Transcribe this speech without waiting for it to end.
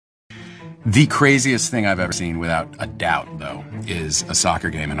The craziest thing I've ever seen, without a doubt, though, is a soccer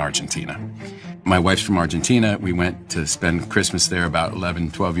game in Argentina. My wife's from Argentina. We went to spend Christmas there about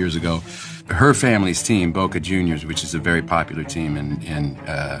 11, 12 years ago. Her family's team, Boca Juniors, which is a very popular team in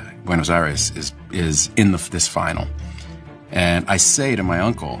Buenos Aires, is in this final. And I say to my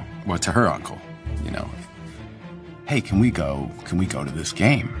uncle, well, to her uncle, you know, hey, can we go to this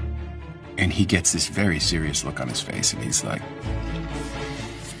game? And he gets this very serious look on his face, and he's like,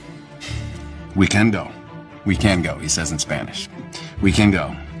 we can go. We can go, he says in Spanish. We can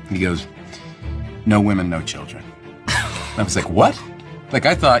go. He goes, no women, no children. I was like, what? Like,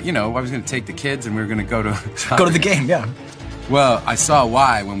 I thought, you know, I was going to take the kids and we were going to go to the game, yeah. Well, I saw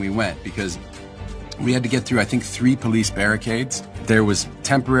why when we went, because we had to get through, I think, 3 police barricades. There was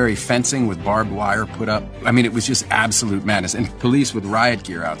temporary fencing with barbed wire put up. I mean, it was just absolute madness. And police with riot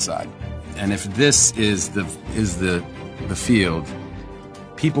gear outside. And if this is the field,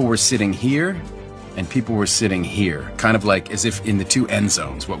 people were sitting here and people were sitting here, kind of like as if in the 2 end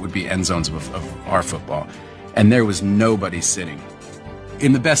zones, what would be end zones of our football. And there was nobody sitting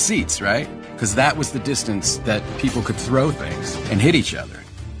in the best seats, right? Because that was the distance that people could throw things and hit each other.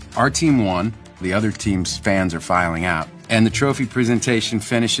 Our team won. The other team's fans are filing out. And the trophy presentation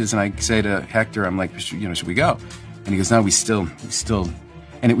finishes, and I say to Hector, I'm like, you know, should we go? And he goes, no, we still.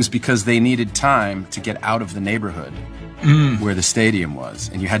 And it was because they needed time to get out of the neighborhood where the stadium was.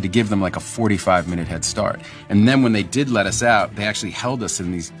 And you had to give them like a 45-minute head start. And then when they did let us out, they actually held us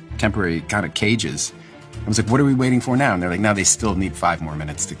in these temporary kind of cages. I was like, what are we waiting for now? And they're like, now they still need 5 more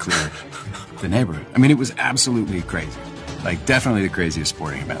minutes to clear the neighborhood. I mean, it was absolutely crazy. Like, definitely the craziest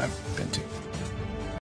sporting event I've